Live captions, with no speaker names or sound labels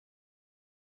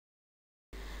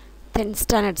10th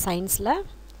standard science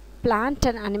plant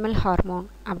and animal hormone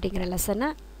அப்படிங்கிற லெசனை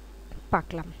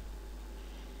பார்க்கலாம்.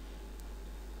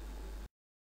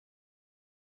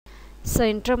 So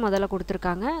intro முதல்ல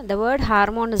கொடுத்திருக்காங்க. The word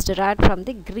hormone is derived from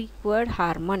the Greek word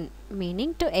hormone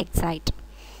meaning to excite.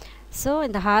 So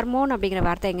இந்த hormone அப்படிங்கிற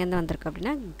வார்த்தை எங்கேருந்து வந்திருக்கு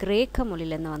அப்படின்னா கிரேக்க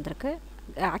மொழியிலேருந்து வந்திருக்கு.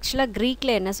 ஆக்சுவலாக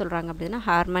க்ரீக்கில் என்ன சொல்கிறாங்க அப்படின்னா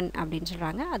ஹார்மன் அப்படின்னு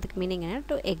சொல்கிறாங்க. அதுக்கு மீனிங் என்ன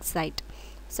டு எக்ஸைட்.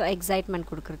 ஸோ எக்ஸைட்மெண்ட்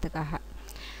கொடுக்கறதுக்காக.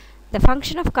 The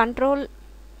function of control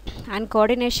and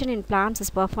coordination in plants is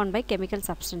performed by chemical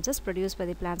substances produced by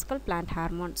the plants called plant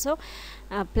hormone. So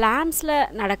பிளான்ஸில்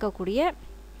நடக்கக்கூடிய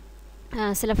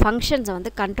சில ஃபங்க்ஷன்ஸை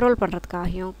வந்து கண்ட்ரோல்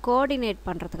பண்ணுறதுக்காகவும் கோஆர்டினேட்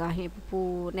பண்ணுறதுக்காகவும் இப்போ பூ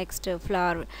நெக்ஸ்ட்டு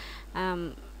ஃப்ளவர்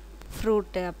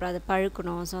ஃப்ரூட்டு அப்புறம் அது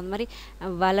பழுக்கணும். So அந்த மாதிரி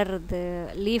வளர்றது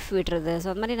லீஃப் விடுறது. ஸோ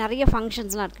அந்த மாதிரி நிறைய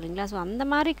ஃபங்க்ஷன்ஸ்லாம் இருக்குது இல்லைங்களா. ஸோ அந்த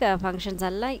மாதிரி ஃபங்க்ஷன்ஸ்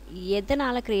எல்லாம்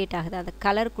எதனால் க்ரியேட் ஆகுது, அந்த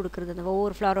கலர் கொடுக்குறது, அந்த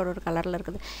ஒவ்வொரு ஃப்ளவர் ஒரு கலரில்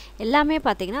இருக்குது எல்லாமே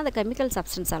பார்த்திங்கன்னா அந்த கெமிக்கல்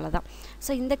சப்ஸ்டன்ஸால் தான்.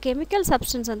 ஸோ இந்த கெமிக்கல்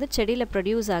சப்ஸ்டன்ஸ் வந்து செடியில்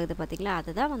ப்ரொடியூஸ் ஆகுது பார்த்திங்களா,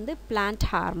 அதுதான் வந்து பிளான்ட்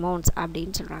ஹார்மோன்ஸ்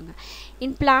அப்படின்னு சொல்கிறாங்க.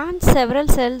 In plant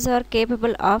several cells are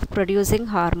capable of producing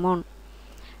hormone.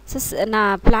 So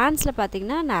பிளான்ஸில்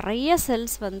பார்த்திங்கன்னா நிறைய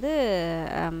செல்ஸ் வந்து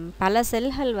பல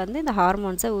செல்கள் வந்து இந்த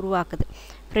ஹார்மோன்ஸை உருவாக்குது,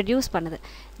 ப்ரொடியூஸ் பண்ணுது.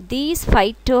 தீஸ்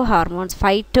ஃபைட்டோ ஹார்மோன்ஸ்,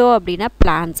 ஃபைட்டோ அப்படின்னா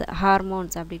பிளான்ஸ்,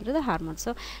 ஹார்மோன்ஸ் அப்படிங்கிறது ஹார்மோன்ஸ்.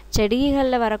 ஸோ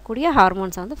செடிகளில் வரக்கூடிய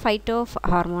ஹார்மோன்ஸை வந்து ஃபைட்டோ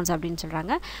ஹார்மோன்ஸ் அப்படின்னு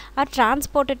சொல்கிறாங்க. R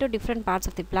transported to different parts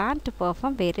of the plant to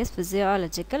perform various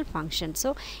physiological function.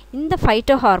 So இந்த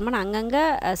ஃபைட்டோ ஹார்மோன் அங்கங்கே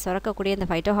சுரக்கக்கூடிய இந்த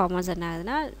ஃபைட்டோ ஹார்மோன்ஸ் என்ன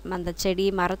ஆகுதுன்னா அந்த செடி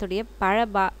மரத்துடைய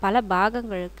பல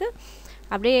பாகங்களுக்கு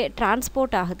அப்படியே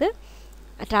டிரான்ஸ்போர்ட் ஆகுது.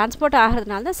 டிரான்ஸ்போர்ட்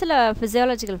ஆகிறதுனால தான் சில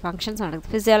ஃபிசியாலஜிக்கல் ஃபங்க்ஷன்ஸ்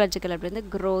நடக்குது. ஃபிசியாலஜிக்கல் அப்படி வந்து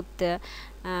க்ரோத்து,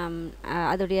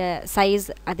 அதோடைய சைஸ்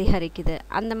அதிகரிக்குது,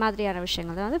 அந்த மாதிரியான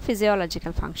விஷயங்கள் தான் வந்து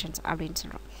ஃபிசியாலஜிக்கல் ஃபங்க்ஷன்ஸ் அப்படின்னு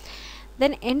சொல்கிறோம்.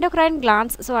 தென் எண்டோக்ரைன்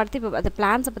கிளான்ஸ். ஸோ அடுத்து இப்போ அந்த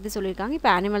பிளான்ஸை பற்றி சொல்லியிருக்காங்க.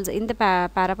 இப்போ அனிமல்ஸ், இந்த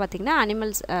பேரை பார்த்திங்கன்னா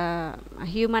அனிமல்ஸ்,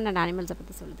 ஹியூமன் அண்ட் அனிமல்ஸை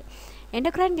பற்றி சொல்லுது.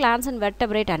 Endocrine clans and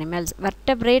vertebrate animals.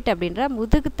 Vertebrate அப்படின்ற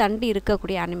முதுகு தண்டு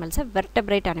இருக்கக்கூடிய அனிமல்ஸை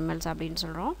வெர்டபிரேட் அனிமல்ஸ் அப்படின்னு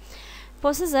சொல்கிறோம்.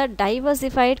 possess a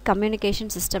diversified communication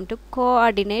system to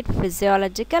coordinate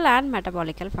physiological and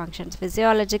metabolical functions.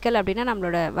 Physiological அப்படின்னா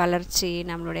நம்மளோட வளர்ச்சி,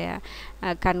 நம்மளுடைய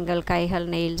கண்கள், கைகள்,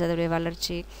 நெயில்ஸ், அதோடைய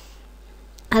வளர்ச்சி,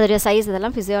 அதோடைய சைஸ்,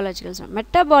 இதெல்லாம் ஃபிசியாலஜிக்கல்.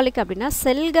 மெட்டபாலிக் அப்படின்னா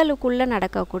செல்களுக்குள்ளே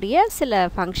நடக்கக்கூடிய சில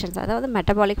ஃபங்க்ஷன்ஸ், அதாவது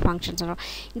மெட்டபாலிக் ஃபங்க்ஷன்ஸ் சொல்கிறோம்.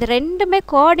 இந்த ரெண்டுமே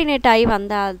கோஆர்டினேட் ஆகி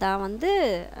வந்தால் தான் வந்து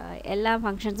எல்லா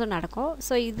ஃபங்க்ஷன்ஸும் நடக்கும்.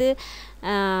 ஸோ இது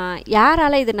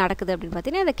யாரால் இது நடக்குது அப்படின்னு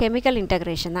பார்த்தீங்கன்னா இந்த கெமிக்கல்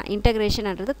இன்டகிரேஷன் தான்.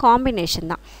 இன்டகிரேஷன்ன்றது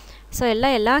காம்பினேஷன் தான். ஸோ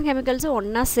எல்லா கெமிக்கல்ஸும்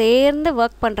ஒன்றா சேர்ந்து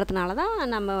ஒர்க் பண்ணுறதுனால தான்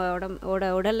நம்ம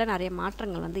உடலில் நிறைய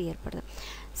மாற்றங்கள் வந்து ஏற்படுது.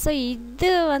 ஸோ இது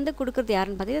வந்து கொடுக்குறது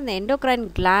யாருன்னு பார்த்தீங்கன்னா இந்த எண்டோக்ரைன்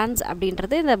கிளான்ஸ்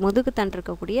அப்படின்றது இந்த முதுகுத்தண்டு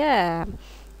இருக்கக்கூடிய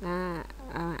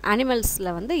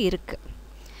அனிமல்ஸில் வந்து இருக்குது.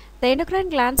 The endocrine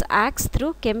glands acts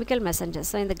through chemical messengers.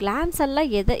 So இந்த கிளான்ஸ்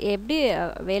எல்லாம் எப்படி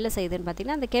வேலை செய்யுதுன்னு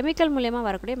பார்த்தீங்கன்னா அந்த கெமிக்கல் மூலியமாக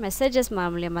வரக்கூடிய மெசேஜஸ்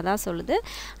மூலியமாக தான் சொல்லுது.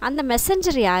 அந்த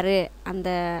மெசஞ்சர் யார், அந்த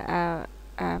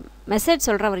மெசேஜ்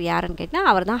சொல்கிறவர் யாருன்னு கேட்டால்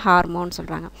அவர் தான் ஹார்மோன்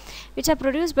சொல்கிறாங்க. Which are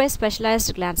produce by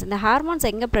specialised glands. இந்த ஹார்மோன்ஸ்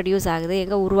எங்கே ப்ரொடியூஸ் ஆகுது,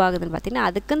 எங்கே உருவாகுதுன்னு பார்த்தீங்கன்னா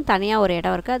அதுக்குன்னு தனியாக ஒரு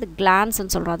இடம் இருக்குது, அது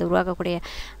கிளான்ஸ்ன்னு சொல்கிறோம். அது உருவாக்கக்கூடிய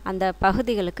அந்த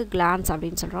பகுதிகளுக்கு கிளான்ஸ்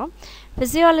அப்படின்னு சொல்கிறோம்.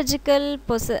 Physiological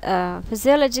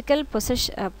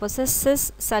processes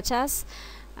such as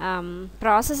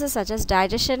processes such as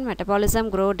digestion, metabolism,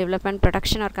 growth, development,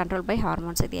 production are controlled by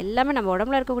hormones. இது எல்லாமே நம்ம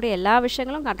உடம்புல இருக்கக்கூடிய எல்லா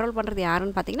விஷயங்களும் கண்ட்ரோல் பண்ணுறது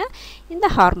யாருன்னு பார்த்தீங்கன்னா இந்த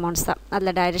ஹார்மோன்ஸ் தான்.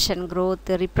 அதில் டைஜஷன்,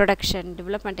 க்ரோத், ரீப்ரொடக்ஷன்,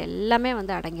 டெவலப்மெண்ட் எல்லாமே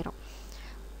வந்து அடங்கிடும்.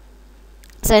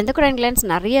 ஸோ எண்டோக்ரைன்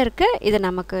கிளான்ஸ் நிறைய இருக்குது. இது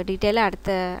நமக்கு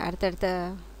டீட்டெயிலாக அடுத்தடுத்த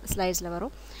ஸ்லைட்ஸில்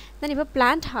வரும். தென் இப்போ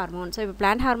பிளான்ட் ஹார்மோன். ஸோ இப்போ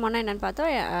பிளான்ட் ஹார்மோன்னா என்னென்னு பார்த்தோம்,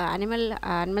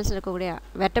 அனிமல்ஸ் இருக்கக்கூடிய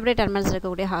வெர்டபிரேட் அனிமல்ஸ்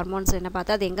இருக்கக்கூடிய ஹார்மோன்ஸ் என்ன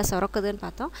பார்த்தோம், அது எங்கே சுரக்குதுன்னு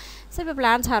பார்த்தோம். ஸோ இப்போ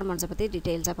பிளான்ட் ஹார்மோன்ஸை பற்றி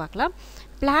டீட்டெயில்ஸாக பார்க்கலாம்.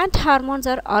 Plant hormones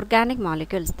are organic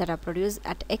molecules that are produced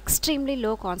at extremely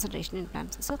low concentration in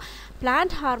plants. So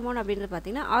plant hormone அப்படின்றது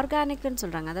பார்த்திங்கன்னா ஆர்கானிக்னு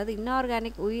சொல்கிறாங்க. அதாவது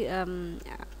இன்ஆர்கானிக்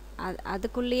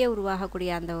அதுக்குள்ளேயே உருவாகக்கூடிய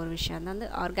அந்த ஒரு விஷயம் அது வந்து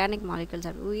ஆர்கானிக் மாலிகுல்ஸ்.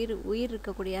 உயிர்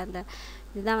இருக்கக்கூடிய அந்த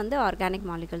இதுதான் வந்து ஆர்கானிக்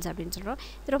மாலிகுல்ஸ் அப்படின்னு சொல்கிறோம்.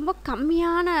 இது ரொம்ப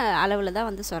கம்மியான அளவில் தான்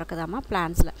வந்து சுரக்குதாமா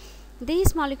பிளான்ஸில்.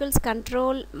 These molecules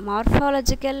control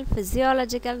morphological,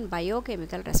 physiological and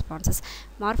biochemical responses.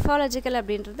 Morphological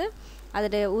அப்படின்றது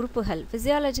அதோடைய உறுப்புகள்,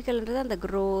 ஃபிசியாலஜிக்கல்ன்றது அந்த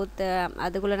க்ரோத்,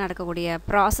 அதுக்குள்ளே நடக்கக்கூடிய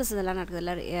ப்ராசஸ் இதெல்லாம்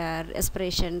நடக்குதுல்ல,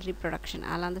 ரெஸ்பிரேஷன், ரீப்ரொடக்ஷன்,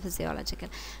 அதெல்லாம் வந்து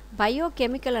ஃபிசியாலஜிக்கல்.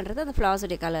 பயோகெமிக்கல்ன்றது அந்த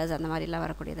ஃப்ளாஸுடைய கலர்ஸ் அந்த மாதிரிலாம்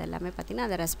வரக்கூடியது எல்லாமே பார்த்திங்கன்னா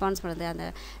அந்த ரெஸ்பான்ஸ் பண்ணுறது, அந்த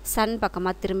சன்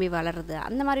பக்கமாக திரும்பி வளருது,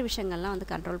 அந்த மாதிரி விஷயங்கள்லாம் வந்து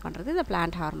கண்ட்ரோல் பண்ணுறது இந்த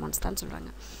பிளான்ட் ஹார்மோன்ஸ் தான்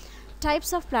சொல்கிறாங்க.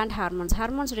 Types of plant hormones.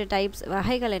 ஹார்மோன்ஸுடைய types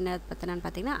வகைகள் என்ன பார்த்தினான்னு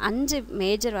பார்த்திங்கன்னா 5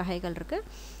 மேஜர் வகைகள் இருக்குது.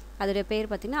 அதோடைய பேர்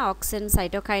பார்த்திங்கன்னா auxin,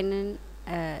 cytokinin,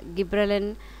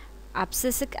 கிப்ரலின்,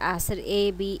 abscisic acid,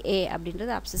 ABA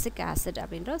அப்படின்றது அப்சிசிக் ஆசிட்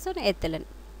அப்படின்றது, so ethylene.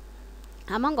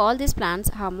 Among all these plants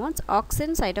hormones,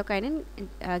 auxin, cytokinin,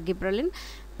 gibberellin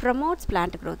promotes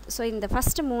plant growth. So இந்த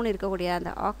ஃபஸ்ட்டு 3 இருக்கக்கூடிய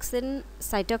அந்த ஆக்சின்,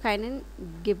 சைட்டோகைனின்,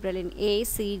 கிப்ரலின்,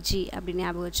 ACG அப்படின்னு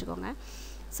ஞாபகம் வச்சுக்கோங்க.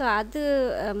 ஸோ அது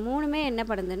 3மே என்ன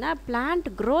பண்ணுதுன்னா பிளான்ட்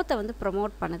க்ரோத்தை வந்து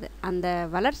ப்ரொமோட் பண்ணுது, அந்த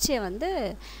வளர்ச்சியை வந்து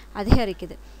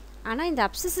அதிகரிக்குது. ஆனால் இந்த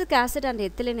அப்சிசிக் ஆசிட் அண்ட்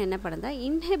எத்திலின் என்ன பண்ணுதா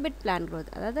இன்ஹிபிட் பிளான்ட்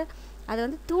க்ரோத், அதாவது அதை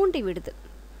வந்து தூண்டி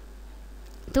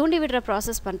விடுற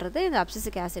ப்ராசஸ் பண்ணுறது இந்த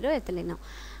அப்சிசிக் ஆசிடோ எத்திலினோ.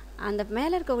 அந்த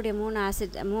மேலே இருக்கக்கூடிய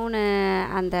 3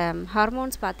 அந்த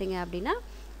ஹார்மோன்ஸ் பார்த்தீங்க அப்படின்னா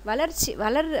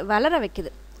வளர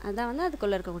வைக்குது. அதுதான் வந்து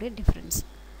அதுக்குள்ளே இருக்கக்கூடிய டிஃப்ரென்ஸ்.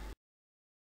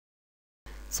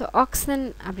 ஸோ ஆக்சின்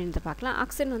அப்படின்றத பார்க்கலாம்.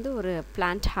 ஆக்சின் வந்து ஒரு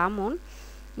பிளான்ட் ஹார்மோன்.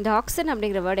 இந்த ஆக்சின்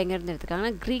அப்படிங்கிற வேர்டு எங்கேருந்து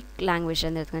எடுத்துக்காங்கன்னா க்ரீக்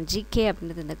லாங்குவேஜ்லேருந்து எடுத்துக்காங்க. ஜிகே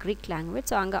அப்படின்றது இந்த க்ரீக் லாங்குவேஜ்.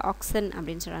 ஸோ அங்கே ஆக்சின்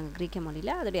அப்படின்னு சொல்கிறாங்க க்ரீக்க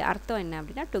மொழியில். அதோடைய அர்த்தம் என்ன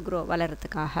அப்படின்னா டு க்ரோ,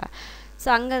 வளர்கிறதுக்காக. ஸோ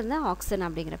அங்கேருந்து ஆக்சின்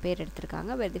அப்படிங்கிற பேர்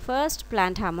எடுத்திருக்காங்க. வேர் the first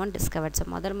plant hormone discovered. So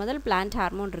முதல் பிளான்ட்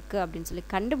ஹார்மோன் இருக்குது அப்படின்னு சொல்லி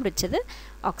கண்டுபிடிச்சது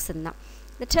ஆக்சின் தான்.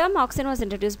 The term auxin was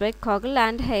introduced by Kogel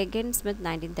and Hagen Smith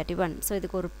 1931. So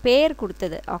இதுக்கு ஒரு பேர்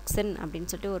கொடுத்தது, ஆக்சின் அப்படின்னு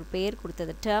சொல்லிட்டு ஒரு பேர்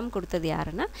கொடுத்தது, டேர்ம் கொடுத்தது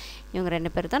யாருன்னா இவங்க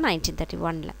 2 பேர் தான்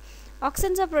 1931.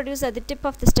 Auxins are produced at the tip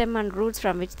of the stem and roots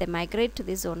from which they migrate to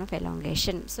the zone of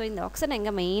elongation. So இந்த ஆக்சின்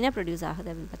எங்கே மெயினாக ப்ரொடியூஸ் ஆகுது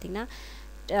அப்படின்னு பார்த்திங்கன்னா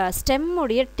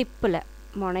ஸ்டெம்முடைய டிப்பில்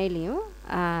முனையிலையும்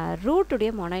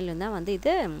ரூட்டுடைய முனையிலும் தான் வந்து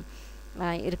இது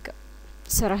இருக்குது,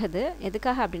 சுரகுது.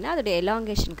 எதுக்காக அப்படின்னா அதோடைய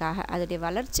எலாங்கேஷனுக்காக, அதோடைய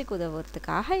வளர்ச்சிக்கு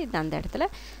உதவுறதுக்காக இது அந்த இடத்துல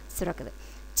சுரக்குது.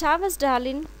 Charles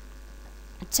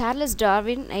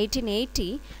Darwin 1880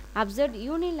 observed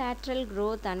unilateral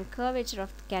growth and curvature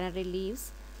of canary leaves,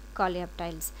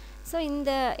 coleoptiles. So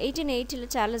இந்த 1880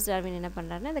 சார்லஸ் டார்வின் என்ன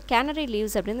பண்ணுறாருன்னா இந்த கேனரி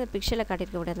லீவ்ஸ் அப்படின்னு இந்த பிக்சரில்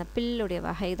காட்டியிருக்கக்கூடிய அந்த பில்லுடைய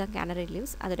வகை தான் கேனரி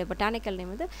லீவ்ஸ். அதோடைய பொட்டானிக்கல்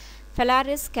நேம் வந்து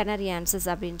ஃபெலாரிஸ் கெனரியான்சஸ்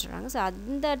அப்படின்னு சொல்கிறாங்க. ஸோ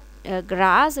அந்த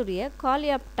கிராஸுடைய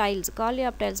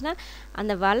காலியாப்டைல்ஸ்னால்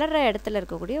அந்த வளர்கிற இடத்துல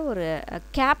இருக்கக்கூடிய ஒரு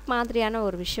கேப் மாதிரியான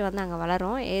ஒரு விஷயம் வந்து அங்கே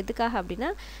வளரும். எதுக்காக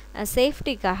அப்படின்னா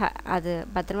சேஃப்டிக்காக, அது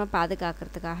பத்திரமா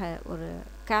பாதுகாக்கிறதுக்காக ஒரு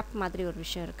கேப் மாதிரி ஒரு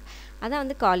விஷயம் இருக்குது. அதான்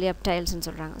வந்து காலியாப்டைல்ஸ்னு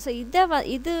சொல்கிறாங்க. ஸோ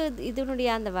இதனுடைய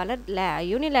அந்த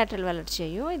யூனிலேட்ரல்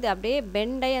வளர்ச்சியையும் இது அப்படியே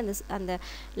பெண்டாய் அந்த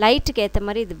லைட்டுக்கு ஏற்ற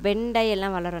மாதிரி இது பெண்டாய்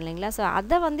எல்லாம் வளரும் இல்லைங்களா. ஸோ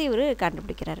அதை வந்து இவர்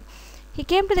கண்டுபிடிக்கிறார். He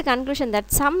came to the conclusion that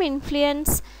some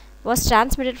influence was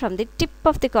transmitted from the tip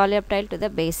of the coleoptile to the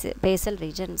basal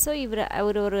region. So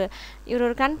இவர்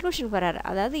ஒரு கன்க்ளூஷன் வர்றார்.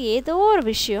 அதாவது ஏதோ ஒரு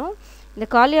விஷயம் இந்த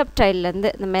காலியாப்டைல்லேருந்து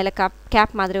இந்த மேலே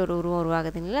கேப் மாதிரி ஒரு உருவம்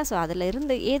உருவாகுதுங்களா. ஸோ அதில்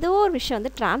இருந்து ஏதோ ஒரு விஷயம்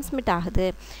வந்து டிரான்ஸ்மிட் ஆகுது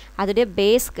அதோடைய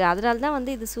பேஸ்க்கு. அதனால தான்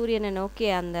வந்து இது சூரியனை நோக்கி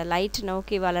அந்த லைட்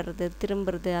நோக்கி வளருது,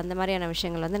 திரும்புறது, அந்த மாதிரியான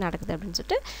விஷயங்கள் வந்து நடக்குது அப்படின்னு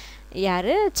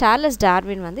சொல்லிட்டு சார்லஸ்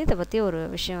டார்வின் வந்து இதை பற்றி ஒரு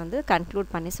விஷயம் வந்து கன்க்ளூட்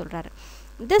பண்ணி சொல்கிறாரு.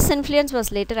 This influence was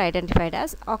later identified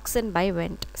as auxin by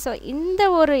Wendt. So இந்த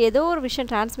ஏதோ ஒரு விஷயம்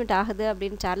டிரான்ஸ்மிட் ஆகுது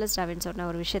அப்படின்னு சார்லஸ் டார்வின் சொன்ன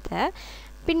ஒரு விஷயத்த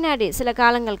பின்னாடி சில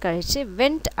காலங்கள் கழித்து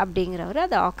வெண்ட் அப்படிங்கிறவர்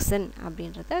அது ஆக்சின்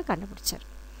அப்படின்றத கண்டுபிடிச்சார்.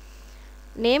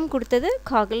 நேம் கொடுத்தது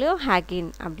காகலோ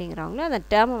ஹேகின் அப்படிங்கிறவங்களும் அந்த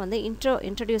டேர்மை வந்து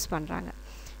இன்ட்ரடியூஸ் பண்ணுறாங்க.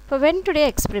 இப்போ வெண்ட்டுடைய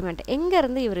எக்ஸ்பெரிமெண்ட்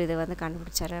எங்கேருந்து இவர் இதை வந்து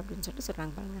கண்டுபிடிச்சார் அப்படின்னு சொல்லிட்டு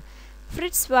சொல்கிறாங்க பாருங்கள்.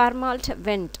 ஃப்ரிட்ஸ் வார்மால்ட்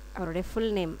வெண்ட், அவருடைய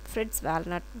ஃபுல் நேம் ஃப்ரிட்ஸ்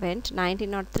வால்நாட் வெண்ட்,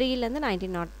 1903லேருந்து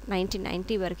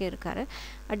 1990 வரைக்கும் இருக்கார்.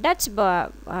 Touch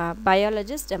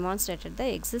biologist demonstrated the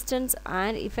existence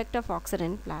and effect of auxin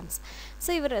in plants. So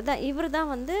இவர்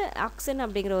தான் வந்து ஆக்சின்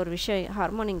அப்படிங்கிற ஒரு விஷயம்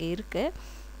ஹார்மோன் இங்கே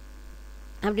இருக்குது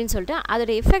அப்படின்னு சொல்லிட்டு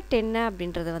அதோட எஃபெக்ட் என்ன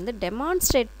அப்படின்றத வந்து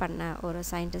டெமான்ஸ்ட்ரேட் பண்ண ஒரு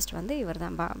சயின்டிஸ்ட் வந்து இவர்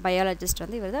தான், பயாலஜிஸ்ட்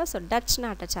வந்து இவர் தான். ஸோ டச்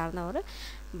நாட்டை சார்ந்த ஒரு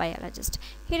biologist.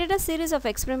 He did a series of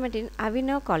experiment in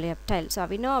Avino coleoptile. So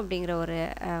அவினோ அப்படிங்கிற ஒரு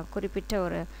குறிப்பிட்ட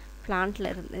ஒரு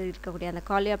பிளான்ட்டில் இருக்கக்கூடிய அந்த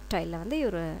காலியாப்டைலில் வந்து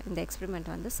இவர் இந்த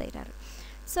எக்ஸ்பெரிமெண்ட் வந்து செய்கிறாரு.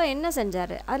 ஸோ என்ன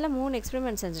செஞ்சார், அதில் 3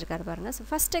 எக்ஸ்பெரிமெண்ட் செஞ்சுருக்காரு பாருங்கள். ஸோ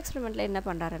ஃபஸ்ட் எக்ஸ்பெரிமெண்ட்டில் என்ன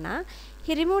பண்ணுறாருன்னா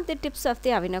he removed the tips of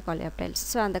the Avino coleoptiles.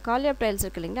 So அந்த காலியாப்டைல்ஸ்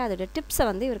இருக்கு இல்லைங்களா, அதோட டிப்ஸை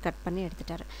வந்து இவர் கட் பண்ணி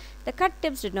எடுத்துட்டார். the cut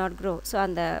tips did not grow. So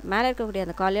அந்த மேலே இருக்கக்கூடிய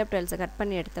அந்த காலியாப்டைல்ஸை கட்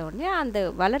பண்ணி எடுத்த உடனே அந்த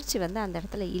வளர்ச்சி வந்து அந்த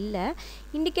இடத்துல இல்லை,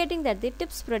 indicating that the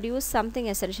tips produce something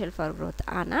essential for growth.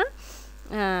 ஆனால்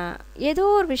ஏதோ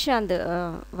ஒரு விஷயம் அந்த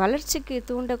வளர்ச்சிக்கு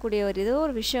தூண்டக்கூடிய ஏதோ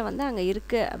ஒரு விஷயம் வந்து அங்கே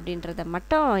இருக்குது அப்படின்றத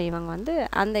மட்டும் இவங்க வந்து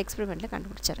அந்த எக்ஸ்பெரிமெண்ட்டில்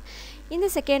கண்டுபிடிச்சார். இந்த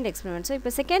செகண்ட் எக்ஸ்பெரிமெண்ட். ஸோ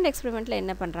இப்போ செகண்ட் எக்ஸ்பெரிமெண்ட்டில்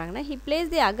என்ன பண்ணுறாங்கன்னா he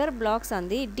placed the agar blocks on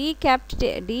the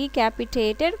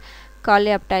decapitated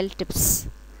coleoptile tips.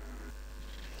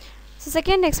 So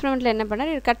second எக்ஸ்பெரிமெண்ட்டில் என்ன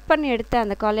பண்ணார், இது கட் பண்ணி எடுத்து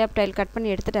அந்த காலியாப்டைல் கட் பண்ணி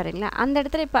எடுத்துட்டாருங்களா, அந்த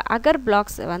இடத்துல இப்போ அகர்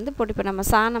பிளாக்ஸ் வந்து போட்டு, இப்போ நம்ம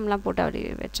சாணம்லாம் போட்டு அப்படி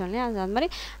வச்சோம் இல்லையா, அந்த மாதிரி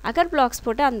அகர் பிளாக்ஸ்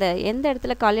போட்டு அந்த எந்த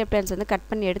இடத்துல காலியாப்டைல்ஸ் வந்து கட்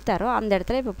பண்ணி எடுத்தாரோ அந்த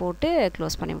இடத்துல இப்போ போட்டு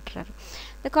க்ளோஸ் பண்ணி விட்டுறாரு.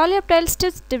 இந்த காலியாப்டைல்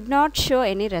tips did not show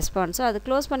any response. So அது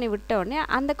க்ளோஸ் பண்ணி விட்ட உடனே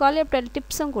அந்த காலியாப்டைல்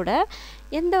டிப்ஸும் கூட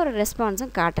எந்த ஒரு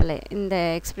ரெஸ்பான்ஸும் காட்டலை, இந்த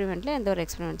எக்ஸ்பெரிமெண்ட்டில் எந்த ஒரு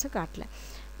எக்ஸ்பெரிமெண்ட்ஸும் காட்டலை.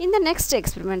 இந்த நெக்ஸ்ட்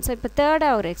எக்ஸ்பெரிமெண்ட், ஸோ இப்போ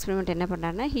தேர்டாக ஒரு எக்ஸ்பெரிமெண்ட் என்ன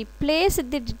பண்ணுறாருன்னா, he plays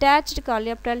the detached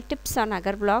காலியாப்டல் tips on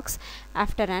Agar blocks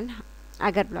after and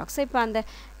Agar blocks. So இப்போ அந்த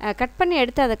கட் பண்ணி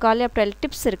எடுத்து அந்த காலியாப்டல்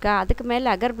டிப்ஸ் இருக்கா, அதுக்கு மேலே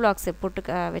அகர் பிளாக்ஸை போட்டு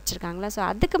வச்சுருக்காங்களா. ஸோ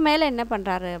அதுக்கு மேலே என்ன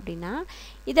பண்ணுறாரு அப்படின்னா,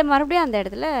 இதை மறுபடியும் அந்த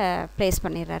இடத்துல ப்ளேஸ்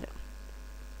பண்ணிடுறாரு.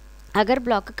 அகர்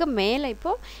பிளாக்குக்கு மேலே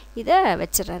இப்போது இதை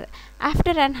வச்சிடறாரு.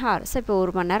 ஆஃப்டர் அண்ட் ஹார், ஸோ இப்போ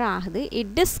 1 மணி நேரம் ஆகுது.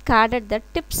 It discarded the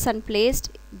tips and placed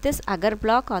this Agar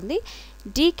black on the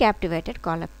டீகேப்டிவேட்டட்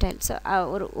காலியாப்டைல். So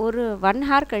ஒரு 1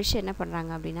 hour கழிச்சு என்ன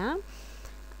பண்ணுறாங்க அப்படின்னா,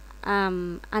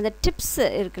 அந்த டிப்ஸ்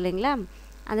இருக்கு இல்லைங்களா,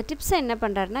 அந்த டிப்ஸை என்ன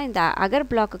பண்ணுறாருன்னா, இந்த அகர்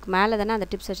பிளாக்குக்கு மேலே தானே அந்த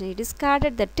டிப்ஸ் வச்சு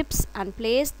discarded the tips and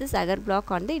place this Agar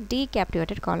black on the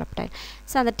டீகேப்டிவேட்டட் காலியாப்டைல்.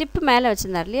 So அந்த டிப்பு மேலே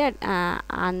வச்சுருந்தார் இல்லையா,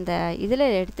 அந்த இதில்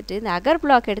எடுத்துகிட்டு இந்த அகர்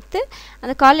பிளாக் எடுத்து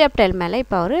அந்த காலியாப்டைல் மேலே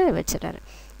இப்போ அவர் வச்சிடறாரு.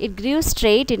 It grew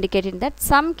straight, indicating that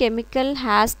some chemical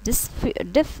has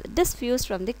diffused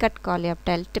from the cut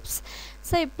coleoptile tips.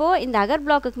 So இப்போது இந்த அகர்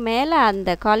பிளாக்குக்கு மேலே அந்த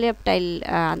காலியாப்டைல்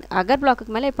அகர்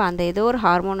பிளாக்குக்கு மேலே இப்போ அந்த ஏதோ ஒரு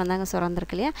ஹார்மோன் வந்தாங்க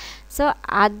சுரந்திருக்கு இல்லையா. ஸோ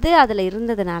அது அதில்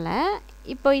இருந்ததுனால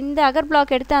இப்போ இந்த அகர்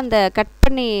பிளாக் எடுத்து அந்த கட்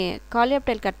பண்ணி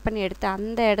காலியாப்டைல் கட் பண்ணி எடுத்து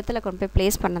அந்த இடத்துல கொண்டு போய்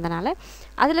ப்ளேஸ் பண்ணதுனால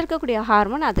அதில் இருக்கக்கூடிய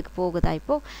ஹார்மோன் அதுக்கு போகுதா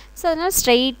இப்போது. ஸோ அதனால்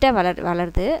ஸ்ட்ரெயிட்டாக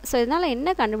வளருது. ஸோ இதனால்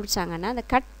என்ன கண்டுபிடிச்சாங்கன்னா, அந்த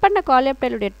கட் பண்ண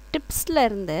காலியாப்டைலுடைய டிப்ஸில்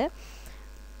இருந்து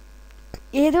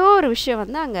ஏதோ ஒரு விஷயம்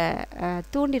வந்து அங்கே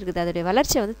தூண்டிருக்குது, அதோடைய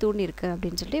வளர்ச்சியை வந்து தூண்டிருக்கு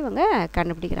அப்படின்னு சொல்லிட்டு இவங்க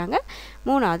கண்டுபிடிக்கிறாங்க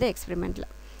 3வது எக்ஸ்பெரிமெண்ட்டில்.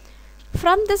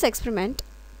 From this experiment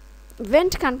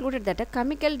Wendt concluded that a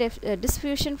chemical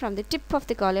diffusion from the tip of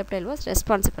the coleoptile was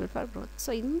responsible for growth. So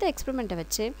இந்த எக்ஸ்பெரிமெண்ட்டை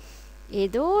வச்சு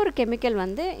ஏதோ ஒரு கெமிக்கல்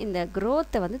வந்து இந்த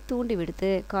க்ரோத்தை வந்து தூண்டி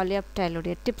விடுது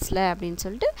காலியாப்டைலுடைய டிப்ஸில் அப்படின்னு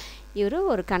சொல்லிட்டு இவர்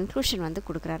ஒரு கன்க்ளூஷன் வந்து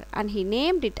கொடுக்குறாரு. And he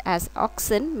named it as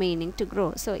auxin, meaning to grow.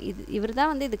 So இவர்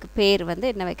தான் வந்து இதுக்கு பேர் வந்து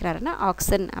என்ன வைக்கிறாருன்னா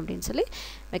ஆக்சின் அப்படின்னு சொல்லி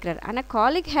வைக்கிறாரு. ஆனால்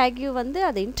காலிக் ஹேக்யூ வந்து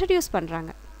அதை இன்ட்ரடியூஸ்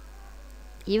பண்ணுறாங்க,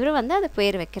 இவர் வந்து அது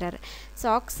பேர் வைக்கிறாரு. ஸோ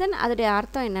ஆக்சின் அதோடைய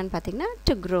அர்த்தம் என்னன்னு பார்த்தீங்கன்னா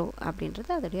டு க்ரோ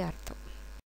அப்படின்றது அதோடைய அர்த்தம்.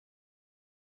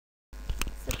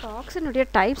 ஸோ இப்போ ஆக்சினுடைய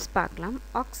டைப்ஸ் பார்க்கலாம்.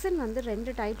 ஆக்சின் வந்து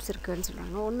 2 டைப்ஸ் இருக்குதுன்னு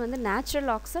சொல்கிறாங்க. ஒன்று வந்து நேச்சுரல்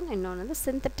ஆக்சின், இன்னொன்று வந்து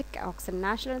சிந்தட்டிக் ஆக்சின்.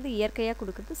 நேச்சுரல் வந்து இயற்கையாக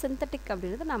கொடுக்குறது, சிந்தட்டிக்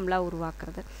அப்படின்றது நம்மளாக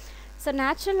உருவாக்குறது. So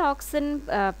natural auxin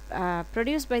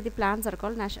produce by the plants are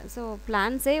called natural. So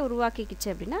பிளான்ஸே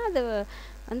உருவாக்கிக்கிச்சு அப்படின்னா அது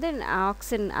வந்து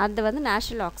ஆக்சின், அது வந்து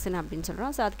நேச்சுரல் ஆக்சின் அப்படின்னு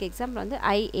சொல்கிறோம். ஸோ அதுக்கு எக்ஸாம்பிள் வந்து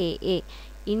IAA,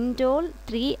 இண்டோல்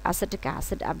 3 அசட்டிக்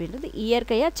ஆசிட் அப்படின்றது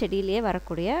இயற்கையாக செடியிலேயே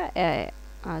வரக்கூடிய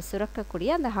சுரக்கக்கூடிய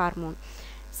அந்த ஹார்மோன்.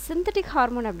 சிந்தட்டிக்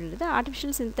ஹார்மோன் அப்படின்றது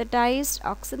artificial சிந்தடைஸ்ட்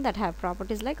auxin that have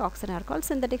properties like auxin are called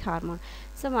synthetic hormone.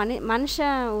 So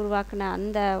மனுஷன் உருவாக்கின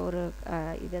அந்த ஒரு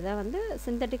இதை தான் வந்து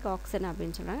சிந்தட்டிக் ஆக்சின்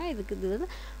அப்படின்னு சொல்கிறாங்க. இது வந்து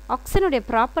ஆக்சினுடைய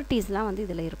ப்ராப்பர்ட்டிஸ்லாம் வந்து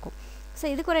இதில் இருக்கும். ஸோ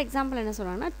இதுக்கு ஒரு எக்ஸாம்பிள் என்ன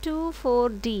சொல்கிறாங்கன்னா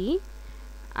 2,4-D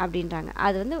அப்படின்றாங்க.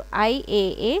 அது வந்து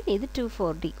IAA, இது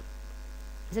 2,4-D.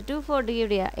 ஸோ 2,4-D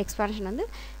உடைய எக்ஸ்பான்ஷன் வந்து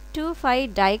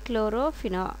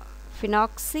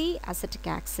 2,5-dichlorophenoxy acetic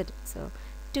acid. So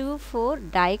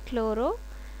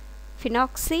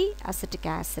 2,4-dichlorophenoxy acetic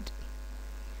acid.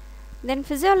 Then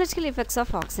physiological effects of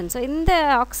auxin. So இந்த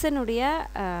ஆக்சினுடைய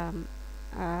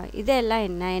இதெல்லாம்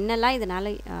என்னெல்லாம் இதனால்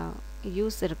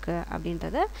யூஸ் இருக்குது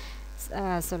அப்படின்றத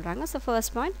சொல்கிறாங்க. So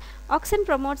first point, auxin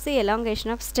promotes the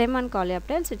elongation of stem and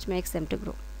காலியாப்டைல்ஸ் which makes them to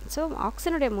grow. So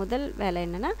ஆக்சினுடைய முதல் வேலை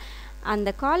என்னென்னா, அந்த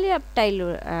காலியாப்டைல்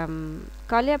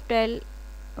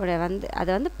வந்து அதை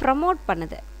வந்து ப்ரமோட்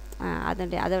பண்ணுது,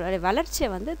 அதோடைய வளர்ச்சியை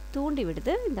வந்து தூண்டி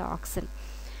விடுது இந்த auxin.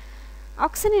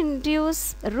 Auxin induce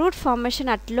root formation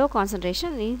at low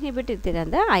concentration, inhibit இது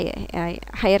அந்த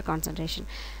ஹையர் கான்சன்ட்ரேஷன்.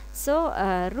 ஸோ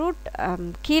ரூட்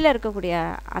கீழே இருக்கக்கூடிய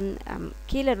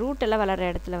கீழே ரூட் எல்லாம் வளர்கிற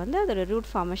இடத்துல வந்து அதோட ரூட்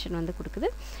ஃபார்மேஷன் வந்து கொடுக்குது.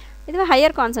 இதுவே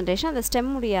ஹையர் கான்சன்ட்ரேஷன் அந்த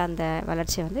ஸ்டெம்முடைய அந்த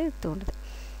வளர்ச்சியை வந்து தூண்டுது.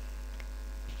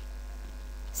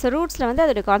 ஸோ ரூட்ஸில் வந்து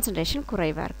அதோடைய கான்சன்ட்ரேஷன்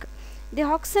குறைவாக இருக்குது. தி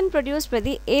auxin produced by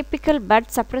the apical but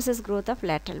suppresses growth of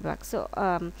lateral but. So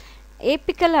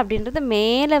apical அப்படின்றது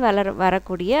மேலே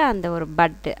வரக்கூடிய அந்த ஒரு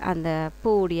பட்டு, அந்த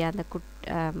பூவுடைய அந்த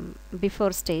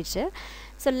பிஃபோர் ஸ்டேஜு.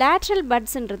 ஸோ லேட்ரல்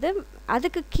பட்ஸுன்றது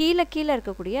அதுக்கு கீழே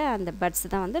இருக்கக்கூடிய அந்த பட்ஸ்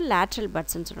தான் வந்து லேட்ரல்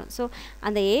பட்ஸ்ன்னு சொல்கிறோம். ஸோ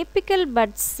அந்த ஏபிக்கல்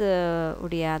பட்ஸ்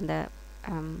உடைய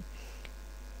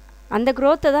அந்த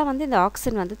க்ரோத்தை தான் வந்து இந்த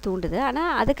ஆக்சின் வந்து தூண்டுது. ஆனால்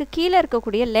அதுக்கு கீழே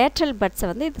இருக்கக்கூடிய லேட்ரல் பட்ஸை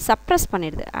வந்து இது சப்ரஸ்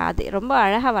பண்ணிடுது, அது ரொம்ப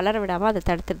அழகாக வளர விடாமல் அதை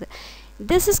தடுத்துடுது.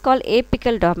 This is call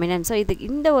apical dominance. So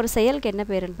இந்த ஒரு செயலுக்கு என்ன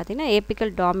பேருன்னு பார்த்தீங்கன்னா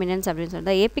ஏபிக்கல் டாமினன்ஸ் அப்படின்னு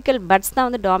சொல்லிட்டு, ஏபிக்கல் பட்ஸ் தான்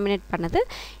வந்து டாமினேட் பண்ணுது.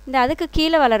 இந்த அதுக்கு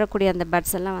கீழே வளரக்கூடிய அந்த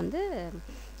பட்ஸ் எல்லாம் வந்து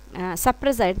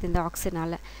சப்ரஸ் ஆகிடுது இந்த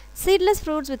ஆக்சினால். Seedless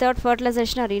fruits without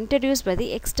fertilisation R introduced by the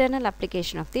external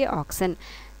application of the auxin.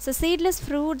 So seedless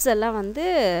fruits எல்லாம் வந்து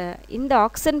இந்த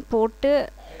ஆக்சின் போட்டு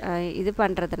இது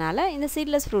பண்ணுறதுனால இந்த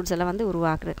சீட்லெஸ் ஃப்ரூட்ஸ் எல்லாம் வந்து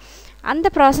உருவாக்குது. அந்த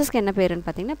ப்ராசஸ்க்கு என்ன பேருன்னு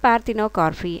பார்த்தீங்கன்னா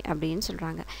பார்த்தினோகார்பி அப்படின்னு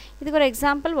சொல்கிறாங்க. இதுக்கு ஒரு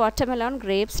எக்ஸாம்பிள் வாட்டர்மெலான்,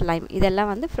 கிரேப்ஸ், லைம் இதெல்லாம்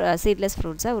வந்து சீட்லெஸ்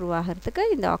ஃப்ரூட்ஸாக உருவாகிறதுக்கு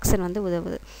இந்த ஆக்சின் வந்து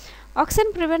உதவுது.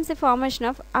 Auxin prevents the formation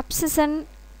of abscission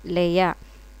layer.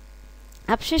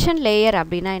 Abscission layer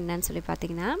அப்படின்னா என்னன்னு சொல்லி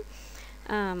பார்த்தீங்கன்னா,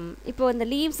 இப்போது இந்த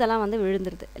லீவ்ஸ் எல்லாம் வந்து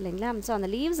விழுந்துருது இல்லைங்களா. ஸோ அந்த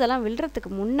லீவ்ஸ் எல்லாம் விழுறதுக்கு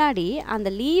முன்னாடி அந்த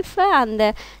லீஃபை அந்த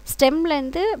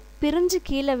ஸ்டெம்லேருந்து பிரிஞ்சு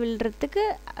கீழே விழுறதுக்கு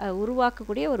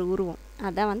உருவாக்கக்கூடிய ஒரு உருவம்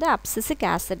அதான் வந்து அப்சிசிக்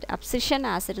ஆசிட், அப்சிஷன்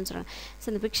ஆசிட்னு சொல்கிறாங்க. ஸோ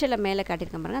இந்த பிக்சரில் மேலே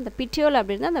காட்டியிருக்க பாருங்க, அந்த பிட்டியோல்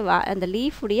அப்படின்னா அந்த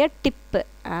லீஃபுடைய டிப்பு,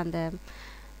 அந்த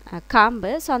காம்பு.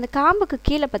 ஸோ அந்த காம்புக்கு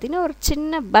கீழே பார்த்திங்கன்னா ஒரு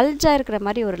சின்ன பல்ஜாக இருக்கிற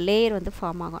மாதிரி ஒரு லேயர் வந்து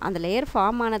ஃபார்ம் ஆகும். அந்த லேயர்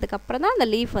ஃபார்ம் ஆனதுக்கப்புறம் தான் அந்த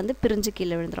லீஃப் வந்து பிரிஞ்சு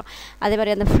கீழே விழுந்துடும். அதே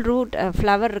மாதிரி அந்த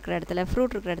ஃப்ளவர் இருக்கிற இடத்துல,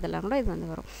 ஃப்ரூட் இருக்கிற இடத்துல கூட இது வந்து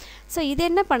வரும். ஸோ இது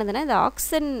என்ன பண்ணுதுன்னா, இந்த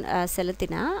ஆக்சின்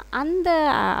செலுத்தினா அந்த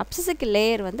அப்சிசிக்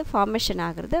லேயர் வந்து ஃபார்மேஷன்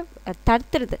ஆகிறது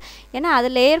தடுத்துருது. ஏன்னா அது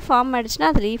லேயர் ஃபார்ம்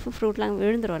ஆகிடுச்சுன்னா அது லீஃப் ஃப்ரூட்லாம்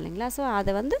விழுந்துடும் இல்லைங்களா. ஸோ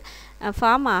அதை வந்து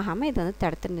ஃபார்ம் ஆகாமல் இது வந்து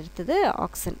தடுத்து நிறுத்துது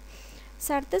ஆக்சின்.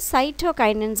 ஸோ அடுத்து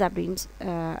சைட்டோகைனின்ஸ்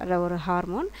அப்படின்ற ஒரு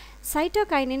ஹார்மோன்.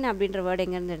 சைட்டோகைனின் அப்படின்ற வேர்டு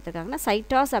எங்கேருந்து எடுத்துருக்காங்கன்னா,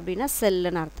 சைட்டாஸ் அப்படின்னா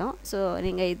செல்லுன்னு அர்த்தம். ஸோ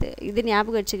நீங்கள் இது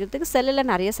ஞாபகம் வச்சுக்கிறதுக்கு செல்லில்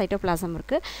நிறைய சைட்டோபிளாசம்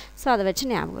இருக்குது. ஸோ அதை வச்சு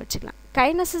ஞாபகம் வச்சுக்கலாம்.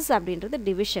 கைனசிஸ் அப்படின்றது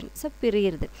டிவிஷன், ஸோ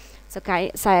பிரியிறது. ஸோ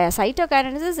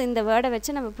சைட்டோகைனசிஸ் இந்த வேர்டை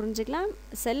வச்சு நம்ம புரிஞ்சுக்கலாம்.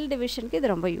 செல் டிவிஷனுக்கு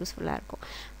இது ரொம்ப யூஸ்ஃபுல்லாக இருக்கும்.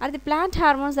 அடுத்து plant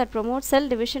hormones that promote cell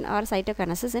division R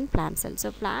cytokinesis in plant sell.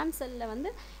 So plant செல்லில்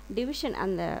வந்து டிவிஷன்,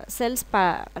 அந்த செல்ஸ்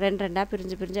ரெண்டாக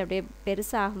பிரிஞ்சு அப்படியே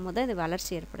பெருசாகும் போது இது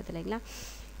வளர்ச்சி ஏற்படுது இல்லைங்களா.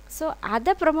 ஸோ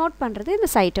அதை ப்ரொமோட் பண்ணுறது இந்த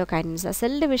சைட்டோகைனின்ஸ்.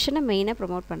 செல் டிவிஷனை மெயினாக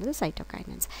ப்ரொமோட் பண்ணுறது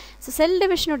சைட்டோகைனின்ஸ். ஸோ செல்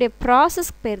டிவிஷனுடைய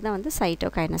ப்ராசஸ்க்கு பேர் தான் வந்து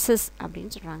சைட்டோகைனசிஸ்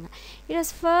அப்படின்னு சொல்கிறாங்க. It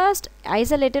was first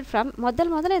isolated from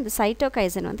முதல்ல இந்த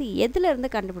சைட்டோகைசின் வந்து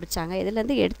எதுலேருந்து கண்டுபிடிச்சாங்க,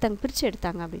 எதுலேருந்து பிரித்து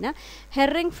எடுத்தாங்க அப்படின்னா,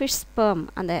 ஹெர்ரிங் ஃபிஷ் ஸ்பெர்ம்,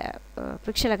 அந்த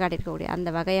பிக்சரில் காட்டியிருக்கக்கூடிய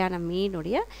அந்த வகையான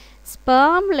மீனுடைய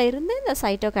ஸ்பெர்மில் இருந்து இந்த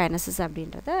சைட்டோகைனசிஸ்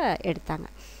அப்படின்றத எடுத்தாங்க.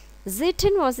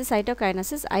 Zitin was the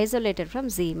cytokinesis isolated from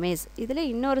Z-mase. இதில்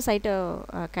இன்னொரு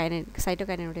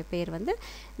சைட்டோகைனினுடைய பேர் வந்து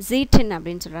ஜீட்டின்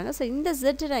அப்படின்னு சொல்கிறாங்க. ஸோ இந்த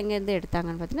ஜிட்டின் எங்கேருந்து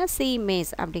எடுத்தாங்கன்னு பார்த்தீங்கன்னா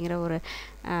C-mase அப்படிங்கிற ஒரு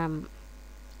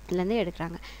இதுலேருந்து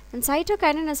எடுக்கிறாங்க. And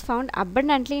cytokinin is found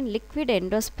abundantly in liquid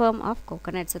endosperm of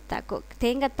coconut. So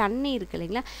தேங்காய் தண்ணி இருக்குது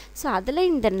இல்லைங்களா. ஸோ அதில்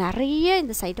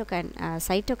இந்த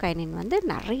சைட்டோகைனின் வந்து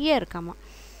நிறைய இருக்காமா.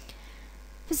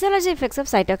 Physiology effects of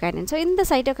cytokinin. So இந்த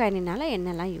சைட்டோகைனினால்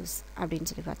என்னெல்லாம் யூஸ் அப்படின்னு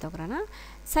சொல்லி பார்த்தோம்னா,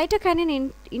 cytokinin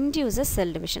induces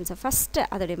cell division. So first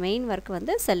அதோடைய மெயின் ஒர்க்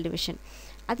வந்து செல் டிவிஷன்.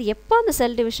 அது எப்போ அந்த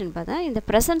செல் டிவிஷன் பார்த்தா இந்த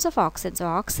presence of auxin. So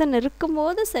auxin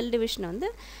இருக்கும்போது செல் டிவிஷன் வந்து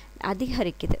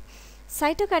அதிகரிக்குது.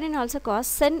 சைட்டோகைனின் ஆல்சோ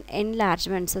காஸ் செல்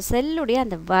என்லார்ஜ்மெண்ட். ஸோ செல்லுடைய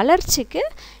அந்த வளர்ச்சிக்கு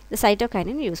இந்த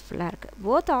சைட்டோகைனின் யூஸ்ஃபுல்லாக இருக்குது.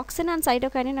 Both auxin and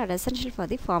cytokinin R essential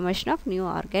for the formation of new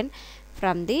organ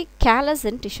from the callus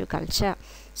in tissue culture.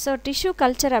 So tissue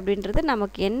culture அப்படின்றது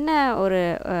நமக்கு என்ன ஒரு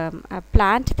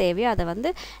பிளான்ட் தேவையோ அதை வந்து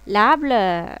லேபில்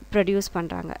ப்ரொடியூஸ்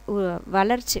பண்ணுறாங்க,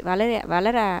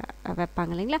 வளர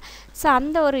வைப்பாங்க இல்லைங்களா. ஸோ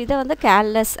அந்த ஒரு இதை வந்து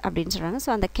கேலஸ் அப்படின்னு சொல்கிறாங்க.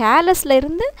 ஸோ அந்த கேலஸில்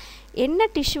இருந்து என்ன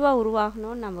டிஷ்யூவாக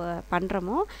உருவாகணும்னு நம்ம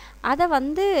பண்ணுறோமோ அதை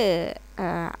வந்து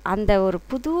அந்த ஒரு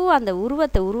அந்த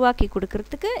உருவத்தை உருவாக்கி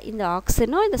கொடுக்கறதுக்கு இந்த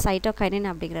ஆக்சினும் இந்த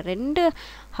சைட்டோகைனின் அப்படிங்கிற 2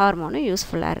 ஹார்மோனும்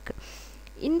யூஸ்ஃபுல்லாக இருக்குது.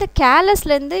 இந்த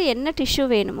கேலஸ்லேருந்து என்ன டிஷ்யூ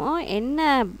வேணுமோ, என்ன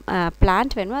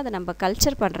பிளான்ட் வேணுமோ அதை நம்ம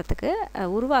கல்ச்சர் பண்ணுறதுக்கு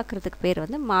உருவாக்குறதுக்கு பேர்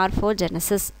வந்து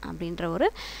மார்ஃபோஜெனசிஸ் அப்படின்ற ஒரு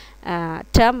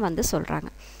டேர்ம் வந்து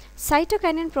சொல்கிறாங்க.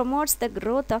 Cytokinin promotes the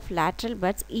growth of lateral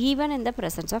buds even in the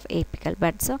presence of apical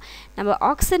bud. So நம்ம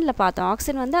ஆக்சினில் பார்த்தோம்,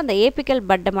 ஆக்சின் வந்து அந்த ஏபிக்கல்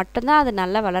பட்டை மட்டும்தான் அது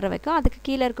நல்லா வளர வைக்கும், அதுக்கு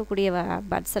கீழே இருக்கக்கூடிய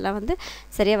பட்ஸ் எல்லாம் வந்து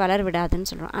சரியாக வளர விடாதுன்னு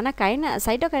சொல்கிறோம். ஆனால்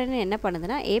சைட்டோகைனின் என்ன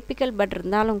பண்ணுதுன்னா, ஏபிக்கல் பட்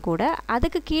இருந்தாலும் கூட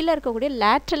அதுக்கு கீழே இருக்கக்கூடிய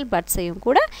லேட்ரல் பட்ஸையும்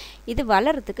கூட இது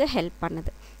வளர்கிறதுக்கு ஹெல்ப்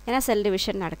பண்ணுது, ஏன்னா செல்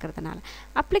டிவிஷன் நடக்கிறதுனால.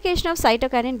 Application of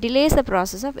cytokinin delays the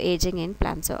process of ageing in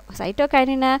plants. So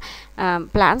சைட்டோகைனினை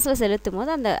பிளான்ஸில் செலுத்தும்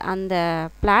போது அந்த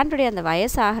பிளான்ட்டுடைய அந்த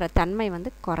வயசாகிற தன்மை வந்து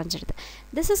குறைஞ்சிடுது.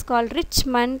 This is called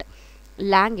Richmond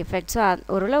long effect. So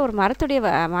ஒரு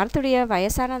மரத்துடைய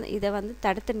வயசான இதை வந்து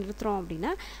தடுத்து நிறுத்துகிறோம்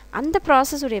அப்படின்னா அந்த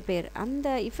ப்ராசஸுடைய பேர்,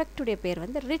 அந்த இஃபெக்டுடைய பேர்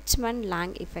வந்து ரிச்மண்ட்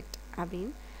லாங் எஃபெக்ட்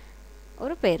அப்படின்னு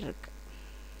ஒரு பேர் இருக்குது.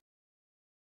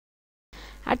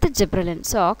 அடுத்து ஜிப்ரலின்.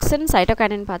 ஸோ ஆக்சின்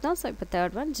சைட்டோகைனின் பார்த்தோம். ஸோ இப்போ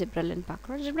தேர்ட் ஒன் ஜிப்ரலின்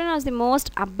பார்க்குறோம். Gibberellin was the most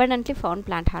abundantly found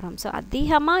plant hormone. So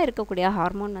அதிகமாக இருக்கக்கூடிய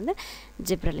ஹார்மோன் வந்து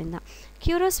ஜிப்ரலின் தான்.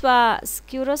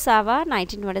 Kurosawa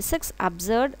 1926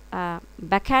 observed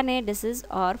Bacane disease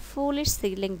or foolish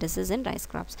seedling disease in rice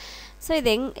crops. So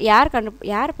இது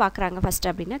யார் பார்க்குறாங்க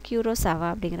ஃபஸ்ட்டு அப்படின்னா, கியூரோசாவா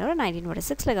அப்படிங்கிறவர்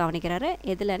 1926 கவனிக்கிறாரு.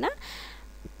 எதுலன்னா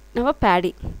நம்ம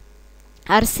பேடி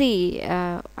அரிசி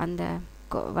அந்த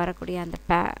வரக்கூடிய அந்த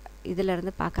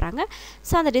இதிலேருந்து பார்க்குறாங்க.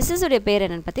 ஸோ அந்த டிசீஸுடைய பேர்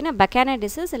என்னென்னு பார்த்தீங்கன்னா பக்கானா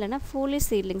டிசீஸ் இல்லைனா ஃபூலிஷ்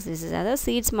சீட்லிங்ஸ் டிசீஸ். அதாவது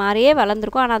சீட்ஸ் மாதிரியே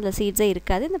வளர்ந்துருக்கும், ஆனால் அதில் சீட்ஸே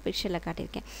இருக்காது. இந்த பிக்சரில்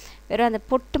காட்டியிருக்கேன், வெறும் அந்த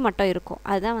பொட்டு மட்டும் இருக்கும்.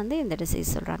 அதுதான் வந்து இந்த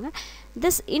டிசீஸ் சொல்கிறாங்க.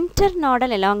 This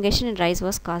இன்டர்நாடல் elongation in rice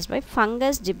was caused by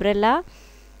fungus ஜிப்ரெல்லா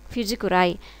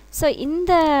ஃபியூஜிகுராய். So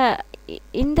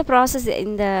இந்த ப்ராசஸ்,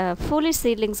 இந்த ஃபூலிஷ்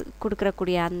சீட்லிங்ஸ்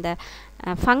கொடுக்கக்கூடிய அந்த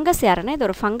ஃபங்கஸ் யாருன்னா இது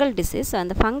ஒரு ஃபங்கல் டிசீஸ். ஸோ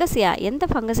அந்த ஃபங்கஸ் எந்த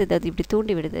ஃபங்கஸ் இதை இப்படி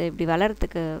தூண்டி விடுது, இப்படி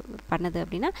வளர்கிறதுக்கு பண்ணுது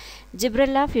அப்படின்னா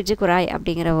ஜிப்ரெல்லா ஃபியூஜிகுராய்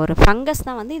அப்படிங்கிற ஒரு ஃபங்கஸ்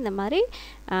தான் வந்து இந்த மாதிரி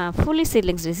ஃபூலிஷ்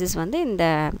சீட்லிங்ஸ் டிசீஸ் வந்து இந்த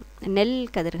நெல்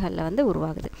கதிர்களில் வந்து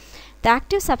உருவாகுது. The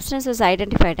active substance was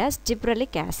identified as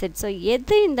gibberellic acid. So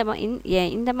எது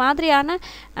இந்த மாதிரியான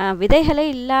விதைகளே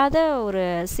இல்லாத ஒரு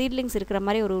சீட்லிங்ஸ் இருக்கிற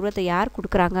மாதிரி ஒரு உருவத்தை யார்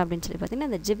கொடுக்குறாங்க அப்படின்னு சொல்லி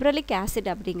பார்த்தீங்கன்னா இந்த ஜிப்ரெலிக்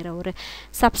ஆசிட் அப்படிங்கிற ஒரு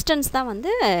சப்ஸ்டன்ஸ் தான்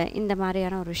வந்து இந்த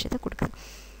மாதிரியான ஒரு விஷயத்தை கொடுக்குது.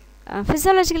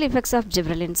 Physiological effects of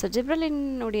ஜிப்ரெலின். ஸோ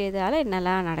ஜிப்ரெலினுடைய இதால்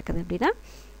என்னெல்லாம் நடக்குது அப்படின்னா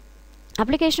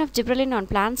application of gibberellin on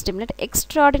plant stimulate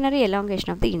extraordinary elongation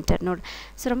of the internode.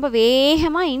 So ரொம்ப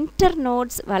வேகமாக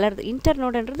இன்டர்னோட்ஸ் வளருது.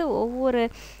 இன்டர்னோடுன்றது ஒவ்வொரு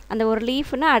அந்த ஒரு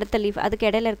லீஃப்னா அடுத்த லீஃப் அதுக்கு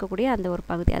இடையில இருக்கக்கூடிய அந்த ஒரு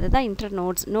பகுதி, அதுதான்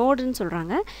இன்டர்னோட்ஸ் நோடுன்னு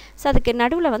சொல்கிறாங்க. ஸோ அதுக்கு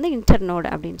நடுவில் வந்து இன்டர்னோடு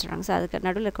அப்படின்னு சொல்கிறாங்க. ஸோ அதுக்கு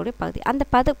நடுவில் இருக்கக்கூடிய பகுதி, அந்த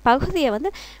பகுதியை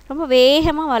வந்து ரொம்ப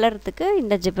வேகமாக வளர்கிறதுக்கு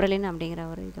இந்த ஜிப்ரெலின் அப்படிங்கிற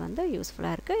ஒரு இது வந்து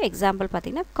யூஸ்ஃபுல்லாக இருக்குது. எக்ஸாம்பிள்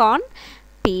பார்த்திங்கன்னா கார்ன்,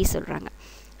 பீ சொல்கிறாங்க.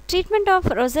 Treatment of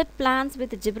rosette plants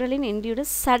with gibberellin induces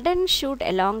sudden shoot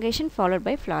elongation followed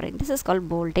by flowering. This is called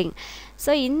bolting.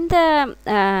 So இந்த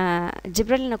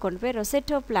ஜிப்ரெலினை கொண்டு போய்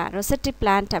ரொசெட்டி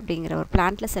பிளான்ட் அப்படிங்கிற ஒரு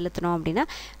பிளான்ட்டில் செலுத்தணும் அப்படின்னா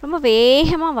ரொம்ப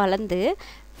வேகமாக வளர்ந்து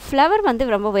ஃப்ளவர் வந்து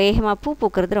ரொம்ப வேகமாக பூ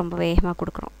பூக்கிறது ரொம்ப வேகமாக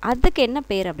கொடுக்குறோம். அதுக்கு என்ன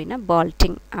பேர் அப்படின்னா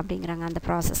பால்ட்டிங் அப்படிங்கிறாங்க அந்த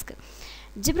ப்ராசஸ்க்கு.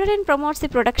 Gibberellin promotes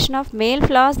the production of male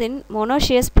flowers in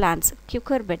monoecious plants,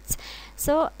 cucurbits.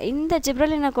 So இந்த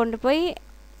ஜிப்ரெலினை கொண்டு போய்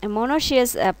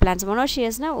மோனோஷியஸ் பிளான்ட்ஸ்,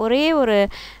 மோனோஷியஸ்னால் ஒரே ஒரு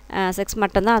செக்ஸ்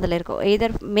மட்டும்தான் அதில் இருக்கும்.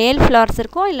 எதர் மேல் ஃப்ளவர்ஸ்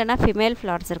இருக்கும் இல்லைனா ஃபிமேல்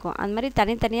ஃப்ளவர்ஸ் இருக்கும். அந்த மாதிரி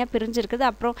தனித்தனியாக பிரிஞ்சிருக்குது.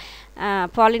 அப்புறம்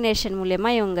பாலினேஷன்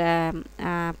மூலயமா இவங்க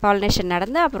பாலினேஷன்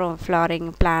நடந்து அப்புறம் ஃப்ளவரிங்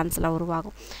பிளான்ட்ஸ்லாம்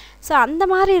உருவாகும். ஸோ அந்த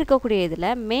மாதிரி இருக்கக்கூடிய இதில்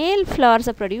மேல்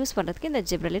ஃப்ளவர்ஸை ப்ரொடியூஸ் பண்ணுறதுக்கு இந்த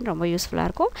ஜிப்ரெலின் ரொம்ப யூஸ்ஃபுல்லாக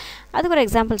இருக்கும். அதுக்கு ஒரு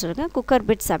எக்ஸாம்பிள் சொல்லுங்கள்,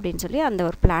 குக்கர்பிட்ஸ் அப்படின்னு சொல்லி அந்த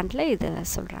ஒரு பிளான்ட்டில் இது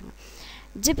சொல்கிறாங்க.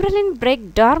 ஜிப்ரெலின் பிரேக்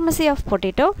டார்மசி ஆஃப்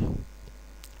பொட்டேட்டோ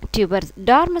டியூபர்ஸ்.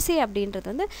 டார்மசி அப்படின்றது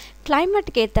வந்து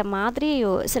கிளைமேட்டுக்கு ஏற்ற மாதிரி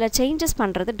சில சேஞ்சஸ்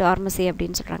பண்ணுறது டார்மசி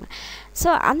அப்படின்னு சொல்கிறாங்க. ஸோ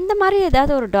அந்த மாதிரி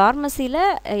ஏதாவது ஒரு டார்மசியில்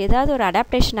ஏதாவது ஒரு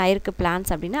அடாப்டேஷன் ஆகிருக்கு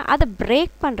பிளான்ஸ் அப்படின்னா அதை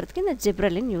பிரேக் பண்ணுறதுக்கு இந்த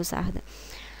ஜிப்ரெலின் யூஸ் ஆகுது.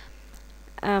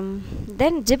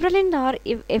 தென் ஜிப்ரெலின் R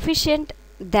efficient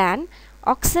than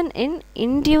auxin in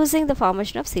inducing the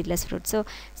formation of seedless fruits. So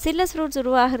seedless fruits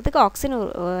உருவாகிறதுக்கு ஆக்சின்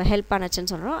ஹெல்ப்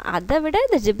பண்ணுச்சுன்னு சொல்கிறோம். அதை விட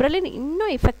இந்த ஜிப்ரெலின்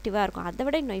இன்னும் எஃபெக்டிவாக இருக்கும். அதை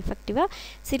விட இன்னும் எஃபெக்டிவாக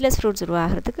சீட்லெஸ் ஃப்ரூட்ஸ்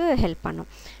உருவாகிறதுக்கு ஹெல்ப் பண்ணும்.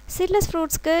 சீட்லெஸ்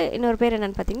ஃப்ரூட்ஸ்க்கு இன்னொரு பேர்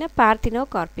என்னென்னு பார்த்தீங்கன்னா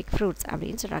பார்த்தினோகார்பிக் ஃப்ரூட்ஸ்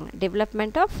அப்படின்னு சொல்கிறாங்க.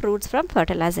 Development of fruits from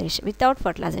fertilisation without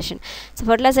fertilisation. So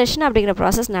fertilisation அப்படிங்கிற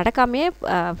ப்ராசஸ் நடக்காமையே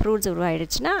ஃப்ரூட்ஸ்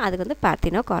உருவாயிடுச்சுன்னா அதுக்கு வந்து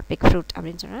பார்த்தினோகார்பிக் ஃப்ரூட்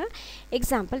அப்படின்னு சொல்கிறாங்க.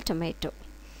 Example tomato.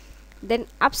 தென்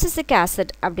அப்சிசிக்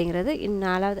ஆசிட் அப்படிங்கிறது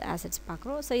நாலாவது ஆசிட்ஸ்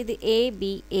பார்க்குறோம். ஸோ இது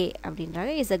ABA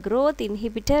அப்படின்றாங்க. Is a growth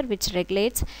inhibitor which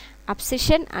regulates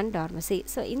abscission and டார்மசி.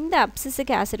 So இந்த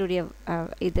அப்சிசிக் ஆசிடுடைய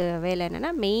இது வேலை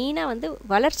என்னென்னா மெயினாக வந்து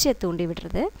வளர்ச்சியை தூண்டி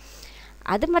விடுறது.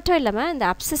 அது மட்டும் இல்லாமல் இந்த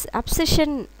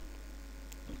அப்சிஷன்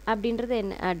அப்படின்றது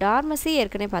என்ன, டார்மசி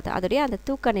ஏற்கனவே பார்த்தோம், அதோடைய அந்த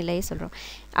தூக்க நிலையை சொல்கிறோம்.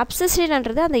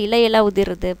 அப்சிஷன்ன்றது அந்த இலையெல்லாம்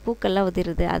உதிருது, பூக்கெல்லாம்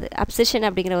உதிருது. அது அப்சிஷன்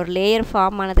அப்படிங்கிற ஒரு லேயர்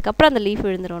ஃபார்ம் ஆனதுக்கப்புறம் அந்த லீஃப்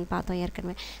விழுந்துரும்னு பார்த்தோம்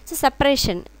ஏற்கனவே. ஸோ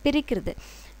செப்பரேஷன், பிரிக்கிறது.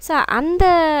 ஸோ அந்த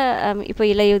இப்போ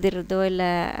இலை உதிர்றதோ இல்லை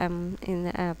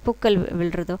இந்த பூக்கள்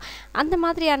விழுறதோ அந்த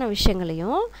மாதிரியான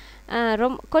விஷயங்களையும்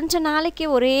கொஞ்ச நாளைக்கு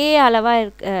ஒரே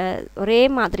அளவாக ஒரே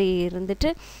மாதிரி இருந்துட்டு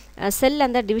செல்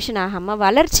அந்த டிவிஷன் ஆகாமல்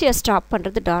வளர்ச்சியை ஸ்டாப்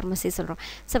பண்ணுறது டார்மசி சொல்கிறோம்.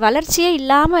 ஸோ வளர்ச்சியே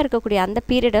இல்லாமல் இருக்கக்கூடிய அந்த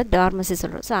பீரியடை டார்மசி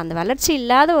சொல்கிறோம். ஸோ அந்த வளர்ச்சி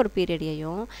இல்லாத ஒரு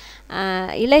பீரியடையும்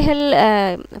இலைகள்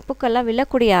பூக்கள்லாம்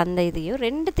விழக்கூடிய அந்த இதையும்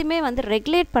ரெண்டுத்தையுமே வந்து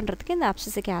ரெகுலேட் பண்ணுறதுக்கு இந்த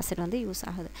அப்சிசிக் ஆசிட் வந்து யூஸ்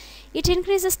ஆகுது. It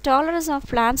increases tolerance of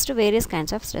plants to various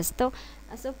kinds of stress.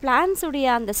 So பிளான்ஸுடைய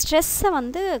அந்த ஸ்ட்ரெஸ்ஸை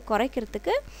வந்து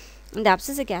குறைக்கிறதுக்கு இந்த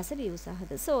அப்சிசிக் ஆசிட் யூஸ்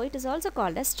ஆகுது. So it is also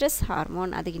called a stress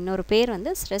hormone. அதுக்கு இன்னொரு பேர்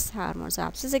வந்து ஸ்ட்ரெஸ் ஹார்மோன். ஸோ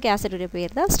அப்சிசிக் ஆசிடுடைய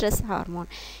பேர் தான் stress hormone.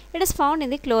 It is found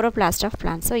in the chloroplast of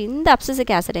plant. So இந்த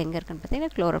அப்சிசிக் ஆசிட் எங்கே இருக்குன்னு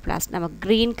பார்த்தீங்கன்னா குளோரோபிளாஸ்ட். நம்ம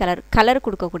க்ரீன் கலர்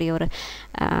கொடுக்கக்கூடிய ஒரு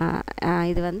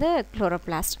இது வந்து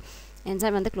குளோரோபிளாஸ்ட்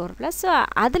என்சைம் வந்து குளோரோபிளாஸ்ட். ஸோ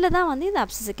அதில் தான் வந்து இந்த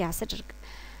அப்சிசிக் ஆசிட் இருக்குது.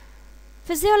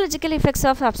 Physiological effects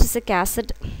of abscisic acid.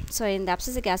 So இந்த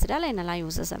அப்சிசிக் ஆசிடால் என்னெல்லாம்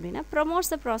யூசஸ் அப்படின்னா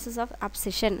promotes the process of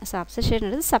abscission. So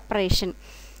அப்சிஷன்றது separation,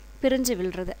 பிரிஞ்சு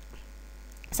விழுறது.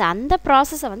 ஸோ அந்த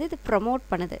ப்ராசஸை வந்து இது ப்ரொமோட்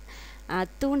பண்ணுது,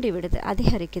 தூண்டி விடுது,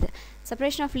 அதிகரிக்குது.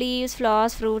 Separation of leaves,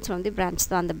 flowers, fruits வந்து பிரான்ச்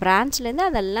தான். அந்த பிரான்ச்லேருந்து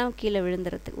அதெல்லாம் கீழே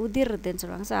விழுந்துறது, உதிர்றதுன்னு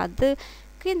சொல்லுவாங்க. ஸோ அது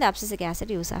இந்த அப்சிசிக்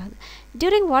ஆசிட் யூஸ் ஆகுது.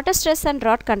 During water stress and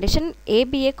ட்ராட் condition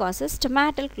ABA causes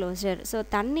stomatal closer. So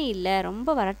தண்ணி இல்லை,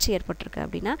 ரொம்ப வறட்சி ஏற்பட்டிருக்கு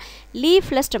அப்படின்னா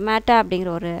லீஃபில் ஸ்டொமேட்டா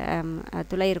அப்படிங்கிற ஒரு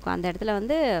துளை இருக்கும். அந்த இடத்துல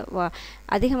வந்து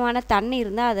அதிகமான தண்ணி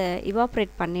இருந்தால் அதை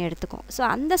இவாப்ரேட் பண்ணி எடுத்துக்கும். ஸோ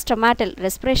அந்த ஸ்டொமேட்டல்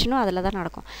ரெஸ்பிரேஷனும் அதில் தான்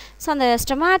நடக்கும். ஸோ அந்த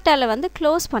ஸ்டொமேட்டாவில் வந்து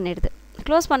க்ளோஸ் பண்ணிடுது.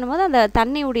 க்ளோஸ் பண்ணும்போது அந்த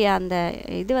தண்ணியுடைய அந்த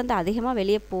இது வந்து அதிகமாக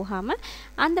வெளியே போகாமல்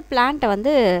அந்த பிளான்ட்டை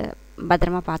வந்து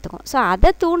பத்திரமா பார்த்துக்கும். ஸோ அதை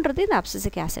தூண்டுறது இந்த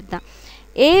அப்சிசிக் ஆசிட் தான்.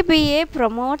 ABA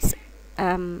promotes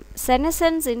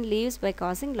senescence in leaves by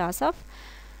causing loss of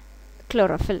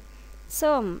chlorophyll. So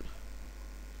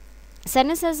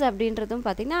செனசஸ் அப்படின்றதும்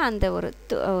பார்த்திங்கன்னா அந்த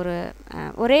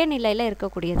ஒரே நிலையில்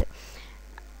இருக்கக்கூடியது.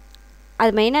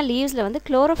 அது மெயினாக லீவ்ஸில் வந்து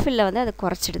குளோரோஃபில்ல வந்து அதை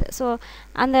குறைச்சிடுது. ஸோ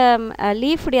அந்த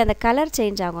லீஃபுடைய அந்த கலர்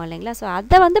சேஞ்ச் ஆகும் இல்லைங்களா, ஸோ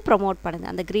அதை வந்து ப்ரொமோட்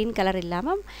பண்ணுது. அந்த க்ரீன் கலர்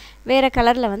இல்லாமல் வேறு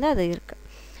கலரில் வந்து அது இருக்குது.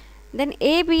 தென்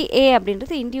ABA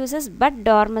அப்படின்றது induces but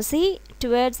டார்மசி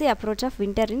towards the approach of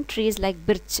winter in trees like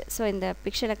birch. So இந்த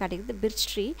பிக்சரில் காட்டிக்கிறது பிர்ச்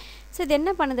ட்ரீ. ஸோ இது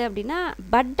என்ன பண்ணுது அப்படின்னா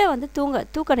பட்டை வந்து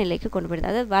தூக்க நிலைக்கு கொண்டு போயிடுது.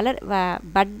 அதாவது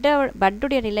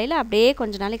பட்டுடைய நிலையில் அப்படியே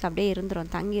கொஞ்ச நாளைக்கு அப்படியே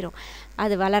இருந்துடும், தங்கிடும்,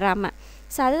 அது வளராமல்.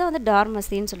 ஸோ அதுதான் வந்து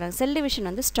டார்மசின்னு சொல்கிறாங்க. செல் டிவிஷன்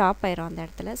வந்து ஸ்டாப் ஆயிரும் அந்த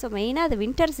இடத்துல. ஸோ மெயினாக அது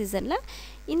வின்டர் சீசனில்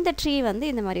இந்த ட்ரீ வந்து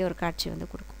இந்த மாதிரி ஒரு காட்சி வந்து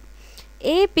கொடுக்கும்.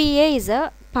 APA is a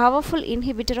powerful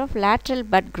inhibitor of lateral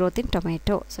bud growth in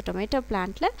tomato. So tomato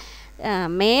பிளான்ட்டில்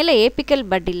மேலே ஏபிக்கல்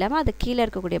பட் இல்லாமல் அது கீழே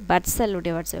இருக்கக்கூடிய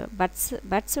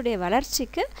பட்ஸுடைய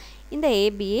வளர்ச்சிக்கு இந்த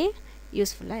ABA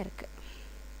யூஸ்ஃபுல்லாக இருக்குது.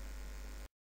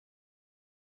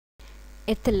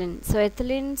 எத்திலின். ஸோ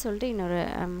எத்திலின் சொல்லிட்டு இன்னொரு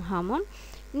ஹார்மோன்.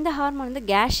 இந்த ஹார்மோன் வந்து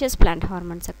கேஷியஸ் பிளான்ட்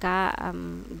ஹார்மோன்ஸ்,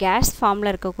 கேஸ்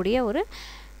ஃபார்மில் இருக்கக்கூடிய ஒரு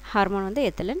ஹார்மோன் வந்து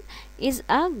ethylene is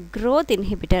a growth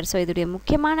inhibitor. So இதோடைய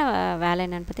முக்கியமான வேலை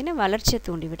என்னென்னு பார்த்தீங்கன்னா வளர்ச்சியை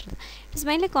தூண்டி விடுறது. It's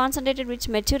mainly concentrated which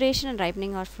maturation and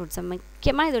ripening of fruits.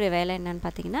 முக்கியமாக இதோடைய வேலை என்னென்னு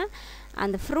பார்த்தீங்கன்னா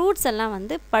அந்த ஃப்ரூட்ஸ் எல்லாம்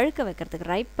வந்து பழுக்க வைக்கிறதுக்கு,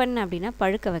 ரைப்பன் அப்படின்னா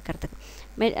பழுக்க வைக்கிறதுக்கு,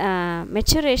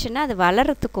 மெச்சுரேஷனாக அது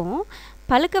வளர்கிறதுக்கும்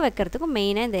பழுக்க வைக்கிறதுக்கும்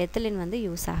மெயினாக இந்த எத்திலின் வந்து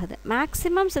யூஸ் ஆகுது.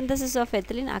 Maximum synthesis of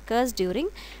ethylene occurs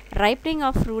during ripening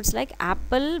of fruits like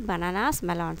apple, bananas,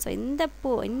 melon. So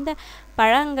இந்த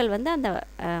பழங்கள் வந்து அந்த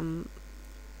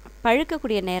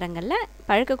பழுக்கக்கூடிய நேரங்களில்,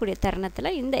 பழுக்கக்கூடிய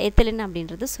தருணத்தில் இந்த எத்திலின்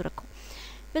அப்படின்றது சுரக்கும்.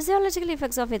 ஃபிசியாலஜிக்கல்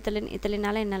எஃபெக்ட்ஸ் ஆஃப்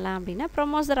எத்திலினால் என்னெல்லாம் அப்படின்னா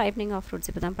promotes the ripening of fruits.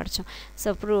 இப்போ தான் படித்தோம். ஸோ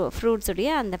ஃப்ரூட்ஸுடைய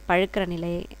அந்த பழுக்கிற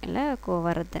நிலையில்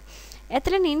வருது.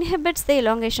 Ethylene inhibits the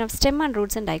elongation of stem and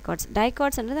roots and dicots.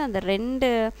 டைகாட்ஸ்ன்றது அந்த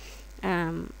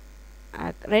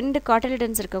ரெண்டு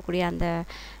காட்டிலிடன்ஸ் இருக்கக்கூடிய அந்த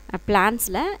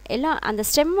பிளான்ஸில் எல்லாம் அந்த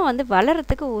ஸ்டெம்மை வந்து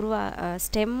வளர்கிறதுக்கு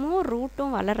ஸ்டெம்மும்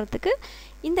ரூட்டும் வளர்கிறதுக்கு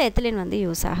இந்த எத்திலின் வந்து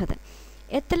யூஸ் ஆகுது.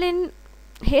 Ethylene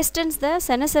hastens the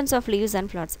senescence of leaves and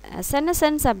flowers.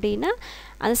 senescence அப்படின்னா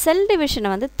அந்த செல் டிவிஷனை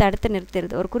வந்து தடுத்து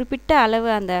நிறுத்திடுது. ஒரு குறிப்பிட்ட அளவு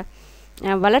அந்த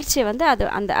வளர்ச்சியை வந்து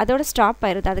அதோட ஸ்டாப்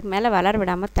ஆயிடுது, அதுக்கு மேலே வளர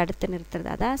விடாமல் தடுத்து நிறுத்துறது,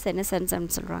 அதான் செனசன்ஸ்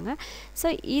அப்படின்னு சொல்கிறாங்க. ஸோ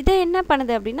இதை என்ன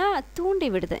பண்ணுது அப்படின்னா தூண்டி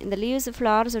விடுது. இந்த லீவ்ஸ்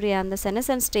ஃப்ளவர்ஸுடைய அந்த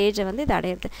செனசன்ஸ் ஸ்டேஜை வந்து இது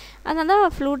அடையிறது. அதனால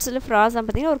தான் ஃப்ளூட்ஸில் ஃப்ளார்ஸ்லாம்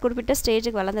பார்த்திங்கன்னா ஒரு குறிப்பிட்ட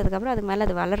ஸ்டேஜுக்கு வளர்ந்ததுக்கப்புறம் அதுக்கு மேலே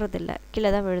அது வளர்றதில்லை,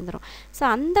 கீழே தான் விழுந்துடும். ஸோ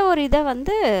அந்த ஒரு இதை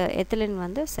வந்து எத்திலின்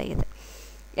வந்து செய்யுது.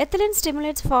 Ethylene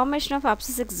stimulates formation of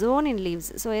abscisic zone in leaves.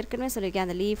 So ஏற்கனவே சொல்லியிருக்கேன்,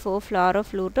 அந்த லீஃபோ ஃப்ளாரோ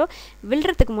ஃப்ளூட்டோ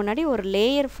விழுறதுக்கு முன்னாடி ஒரு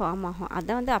லேயர் ஃபார்ம் ஆகும்,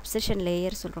 அதான் வந்து அப்சிஷன்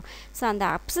லேயர் சொல்கிறோம். ஸோ அந்த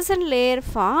அப்சிஷன் லேயர்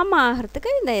ஃபார்ம்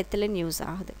ஆகிறதுக்கு இந்த எத்திலின் யூஸ்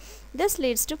ஆகுது. This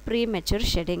leads to pre mature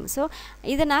shedding. So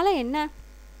இதனால் என்ன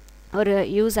ஒரு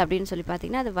யூஸ் அப்படின்னு சொல்லி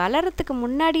பார்த்தீங்கன்னா அது வளர்கிறதுக்கு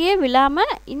முன்னாடியே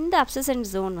விழாமல் இந்த அப்சிஷன்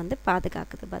ஜோன் வந்து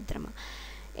பாதுகாக்குது பத்திரமா.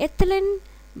 Ethylene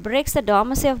breaks the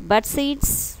dormancy of bud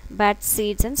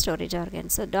seeds and storage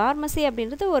organs. So டார்மசி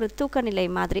அப்படின்றது ஒரு தூக்க நிலை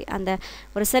மாதிரி, அந்த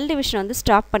ஒரு செல் டிவிஷன் வந்து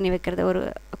ஸ்டாப் பண்ணி வைக்கிறது ஒரு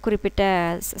குறிப்பிட்ட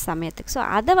சமயத்துக்கு. ஸோ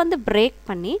அதை வந்து பிரேக்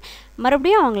பண்ணி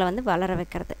மறுபடியும் அவங்கள வந்து வளர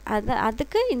வைக்கிறது,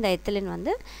 அதுக்கு இந்த எத்திலின்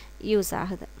வந்து யூஸ்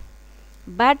ஆகுது.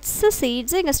 பட்ஸு,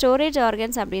 சீட்ஸு, இங்கே ஸ்டோரேஜ்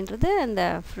ஆர்கன்ஸ் அப்படின்றது இந்த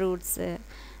ஃப்ரூட்ஸு,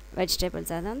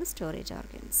 வெஜிடபிள்ஸ், அதான் வந்து storage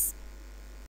organs.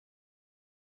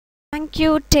 Thank you,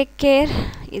 take care.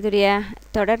 இதுடைய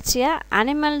தொடர்ச்சியாக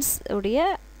அனிமல்ஸ் உடைய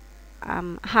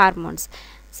ஹார்மோன்ஸ்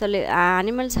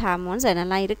அனிமல்ஸ் ஹார்மோன்ஸ்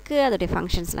என்னெல்லாம் இருக்குது, அதோடைய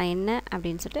ஃபங்க்ஷன்ஸ்லாம் என்ன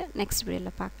அப்படின்னு சொல்லிட்டு நெக்ஸ்ட்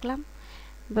வீடியோவில் பார்க்கலாம்.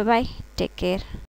 By, take care.